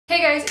Hey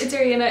guys, it's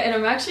Ariana and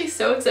I'm actually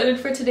so excited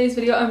for today's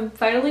video. I'm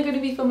finally going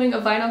to be filming a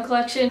vinyl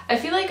collection. I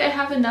feel like I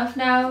have enough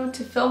now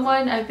to film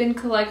one. I've been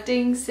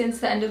collecting since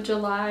the end of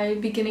July,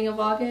 beginning of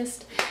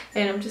August,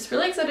 and I'm just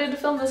really excited to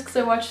film this because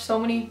I watched so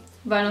many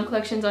vinyl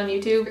collections on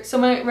YouTube. So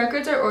my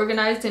records are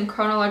organized in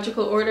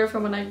chronological order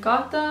from when I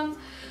got them.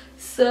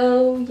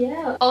 So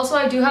yeah. Also,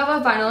 I do have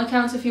a vinyl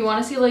account, so if you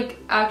want to see like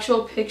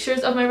actual pictures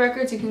of my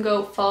records, you can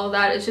go follow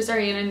that. It's just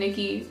Ariana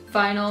Nikki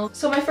Vinyl.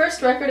 So my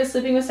first record is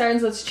Sleeping with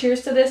Sirens. Let's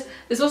cheers to this.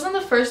 This wasn't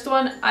the first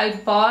one I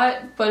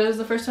bought, but it was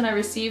the first one I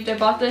received. I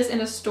bought this in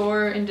a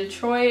store in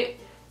Detroit.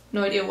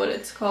 No idea what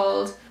it's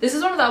called. This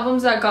is one of the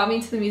albums that got me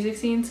into the music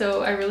scene,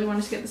 so I really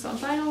wanted to get this on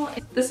vinyl.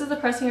 This is the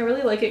pressing. I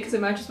really like it because it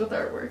matches with the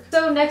artwork.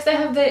 So next I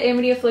have the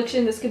Amity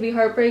Affliction, This Could Be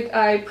Heartbreak.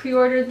 I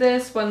pre-ordered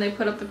this when they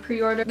put up the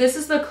pre-order. This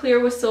is the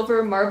clear with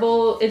silver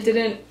marble.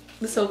 The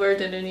silver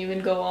didn't even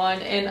go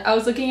on, and I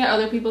was looking at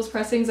other people's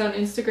pressings on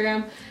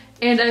Instagram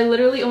and I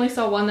literally only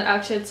saw one that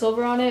actually had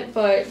silver on it,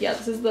 but yeah,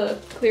 this is the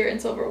clear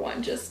and silver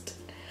one, just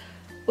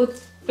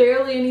with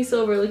barely any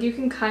silver. Like, you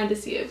can kind of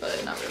see it,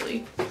 but not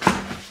really.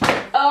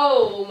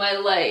 Oh my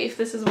life,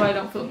 this is why I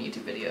don't film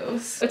YouTube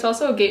videos. It's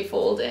also a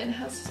gatefold and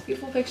has this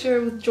beautiful picture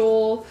with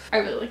Joel. I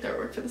really like the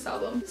artwork for this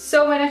album.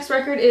 So my next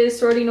record is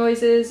Sorority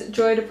Noises,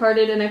 Joy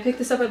Departed, and I picked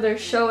this up at their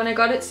show and I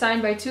got it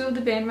signed by two of the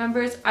band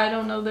members. I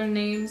don't know their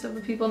names of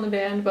the people in the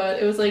band,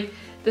 but it was like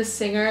the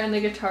singer and the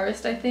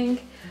guitarist, I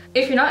think.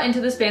 If you're not into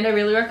this band, I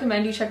really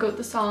recommend you check out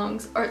the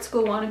songs Art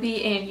School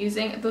Wannabe and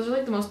Using. Those are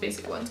like the most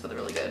basic ones, but they're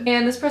really good.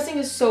 And this pressing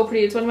is so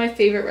pretty. It's one of my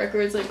favorite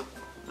records. Like, oh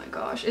my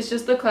gosh, it's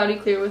just the cloudy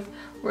clear with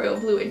royal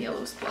blue and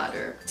yellow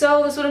splatter.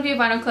 So this wouldn't be a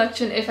vinyl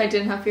collection if I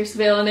didn't have Pierce the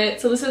Veil in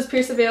it. So this is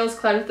Pierce the Veil's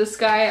Cloud With the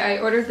Sky. I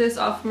ordered this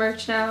off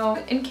Merch Now.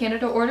 In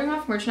Canada, ordering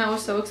off Merch Now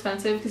was so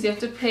expensive because you have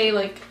to pay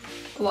like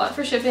a lot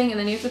for shipping and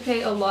then you have to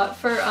pay a lot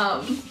for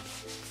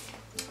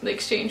the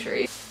exchange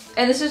rate.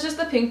 And this is just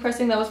the pink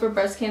pressing that was for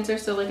breast cancer,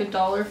 so like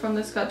 $1 from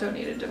this got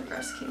donated to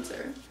breast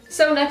cancer.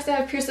 So next I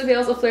have Pierce the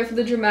Veil's A Flare for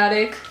the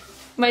Dramatic.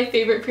 My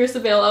favorite Pierce the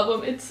Veil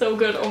album. It's so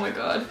good, oh my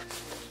god.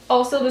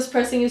 Also, this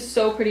pressing is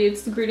so pretty.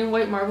 It's the green and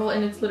white marble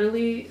and it's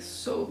literally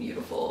so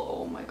beautiful.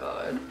 Oh my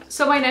god.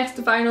 So my next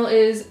vinyl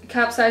is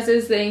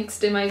Capsizes, The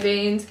Angst in My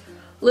Veins.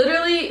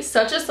 Literally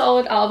such a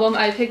solid album.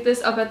 I picked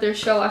this up at their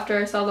show after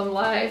I saw them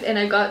live and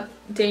I got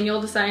Daniel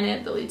to sign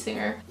it, the lead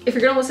singer. If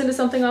you're gonna listen to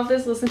something off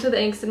this, listen to The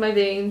Angst in My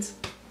Veins.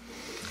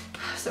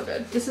 So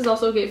good. This is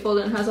also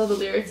gatefold and has all the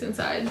lyrics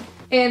inside.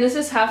 And this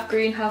is half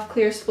green, half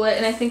clear split,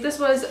 and I think this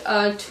was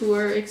a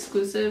tour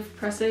exclusive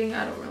pressing.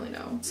 I don't really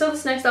know. So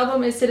this next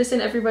album is Citizen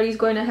Everybody's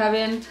Going to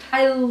Heaven.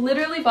 I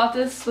literally bought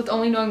this with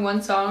only knowing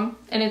one song,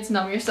 and it's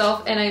Numb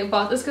Yourself, and I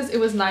bought this because it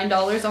was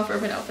 $9 off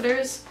Urban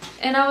Outfitters.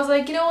 And I was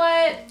like, you know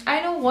what?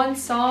 I know one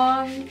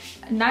song.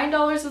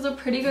 $9 is a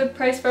pretty good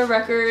price for a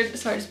record,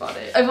 so I just bought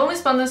it. I've only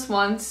spun this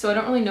once, so I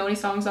don't really know any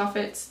songs off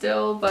it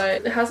still,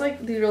 but it has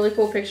like these really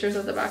cool pictures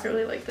at the back. I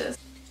really like this.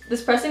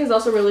 This pressing is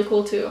also really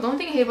cool too. The only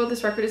thing I hate about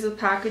this record is the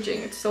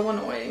packaging. It's so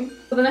annoying.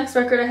 So the next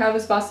record I have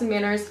is Boston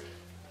Manor's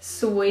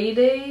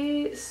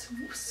Suede.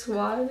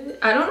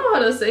 I don't know how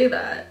to say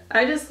that.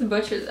 I just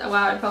butchered that.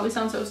 Wow, I probably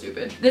sound so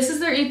stupid. This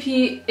is their EP.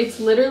 It's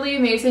literally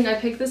amazing. I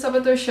picked this up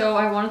at their show.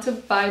 I wanted to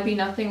buy Be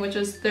Nothing, which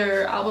was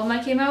their album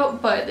that came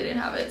out, but they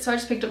didn't have it. So I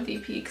just picked up the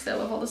EP because I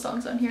love all the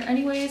songs on here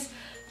anyways.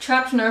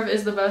 Trapped Nerve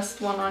is the best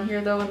one on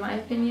here though, in my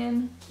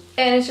opinion.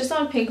 And it's just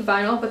on pink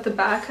vinyl, but the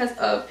back has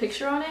a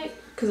picture on it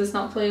because it's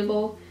not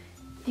playable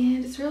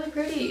and it's really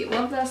pretty.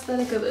 Love the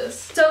aesthetic of this.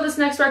 So this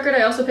next record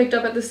I also picked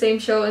up at the same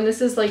show, and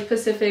this is like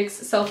Pacific's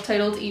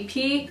self-titled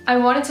EP. I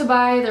wanted to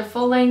buy their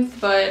full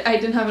length, but I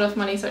didn't have enough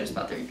money, so I just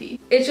bought their EP.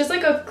 It's just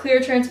like a clear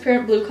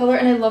transparent blue color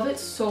and I love it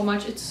so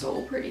much. It's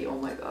so pretty, oh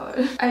my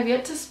god. I've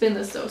yet to spin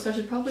this though, so I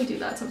should probably do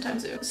that sometime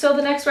soon. So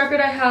the next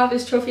record I have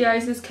is Trophy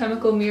Eyes'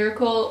 Chemical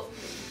Miracle.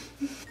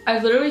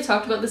 I've literally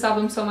talked about this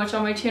album so much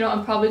on my channel.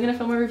 I'm probably gonna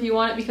film a review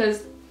on it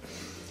because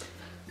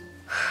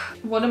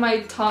one of my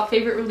top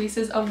favorite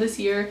releases of this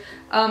year.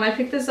 I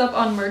picked this up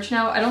on Merch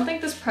Now. I don't think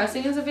this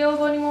pressing is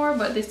available anymore,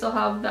 but they still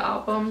have the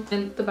album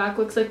and the back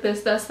looks like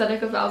this. The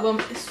aesthetic of the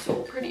album is so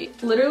pretty.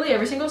 Literally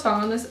every single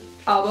song on this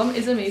album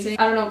is amazing.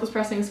 I don't know what this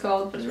pressing is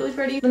called, but it's really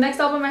pretty. The next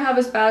album I have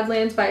is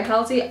Badlands by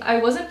Halsey. I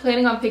wasn't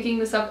planning on picking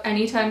this up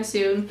anytime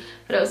soon,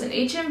 but I was in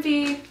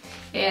HMV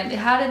and they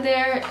had it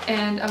there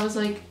and I was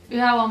like,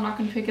 yeah, well, I'm not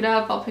gonna pick it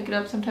up. I'll pick it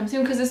up sometime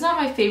soon because it's not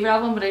my favorite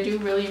album, but I do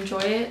really enjoy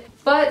it.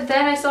 But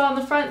then I saw on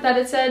the front that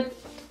it said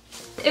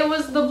it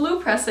was the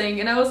blue pressing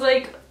and I was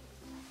like,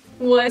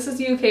 what? This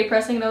is UK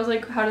pressing, and I was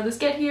like, how did this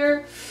get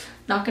here?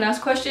 Not gonna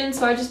ask questions,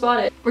 so I just bought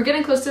it. We're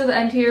getting close to the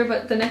end here,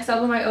 but the next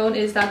album I own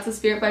is That's the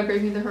Spirit by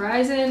Brave New the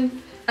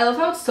Horizon. I love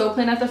how it's so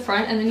plain at the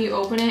front and then you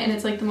open it and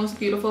it's like the most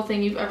beautiful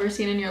thing you've ever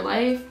seen in your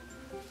life.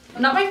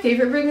 Not my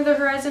favorite Bring Me the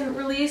Horizon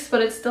release,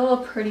 but it's still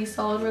a pretty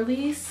solid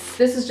release.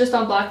 This is just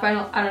on black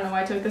vinyl. I don't know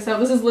why I took this out.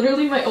 This is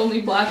literally my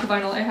only black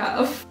vinyl I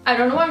have. I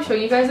don't know why I'm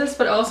showing you guys this,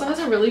 but it also has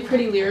a really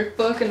pretty lyric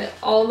book and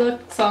all the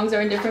songs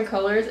are in different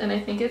colors and I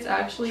think it's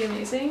actually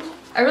amazing.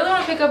 I really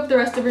want to pick up the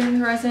rest of Bring Me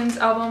Horizon's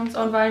albums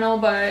on vinyl,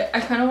 but I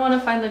kind of want to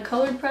find the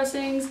colored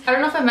pressings. I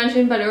don't know if I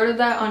mentioned, but I ordered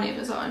that on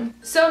Amazon.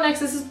 So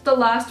next, this is the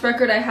last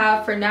record I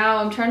have for now.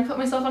 I'm trying to put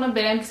myself on a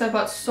band because I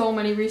bought so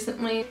many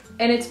recently.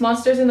 And it's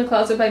Monsters in the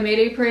Closet by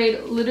Mayday Parade.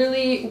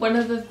 Literally one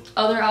of the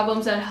other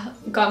albums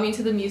that got me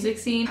into the music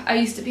scene. I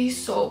used to be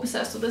so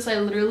obsessed with this. I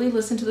literally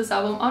listened to this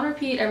album on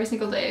repeat every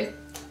single day.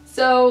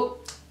 So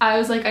I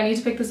was like, I need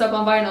to pick this up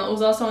on vinyl. It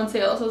was also on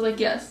sale, so I was like,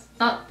 yes.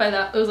 Not by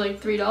that, it was like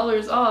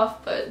 $3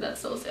 off, but that's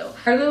still a sale.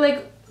 I really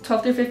like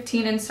 12 through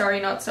 15 and Sorry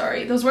Not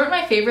Sorry. Those weren't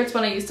my favorites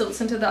when I used to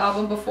listen to the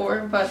album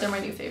before, but they're my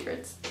new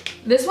favorites.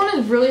 This one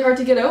is really hard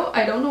to get out.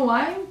 I don't know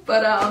why,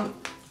 but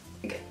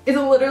it's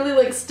literally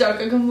like stuck.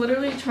 I'm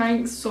literally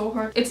trying so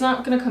hard. It's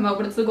not gonna come out,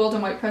 but it's the gold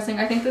and white pressing.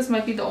 I think this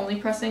might be the only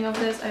pressing of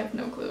this. I have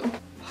no clue.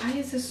 Why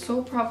is this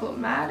so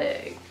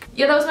problematic?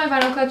 Yeah, that was my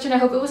vinyl collection. I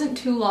hope it wasn't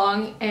too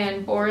long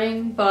and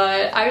boring,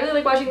 but I really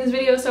like watching this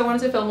video, so I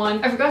wanted to film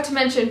one. I forgot to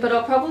mention, but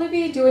I'll probably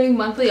be doing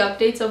monthly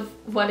updates of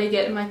what I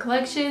get in my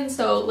collection,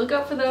 so look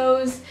out for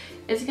those.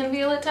 It's gonna be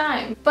a lit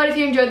time. But if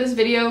you enjoyed this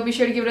video, be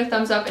sure to give it a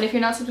thumbs up, and if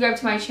you're not subscribed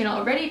to my channel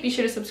already, be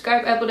sure to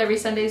subscribe. I upload every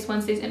Sundays,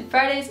 Wednesdays, and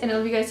Fridays, and I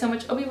love you guys so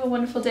much. I hope you have a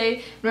wonderful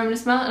day. Remember to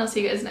smile, and I'll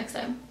see you guys next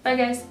time. Bye,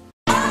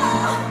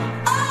 guys.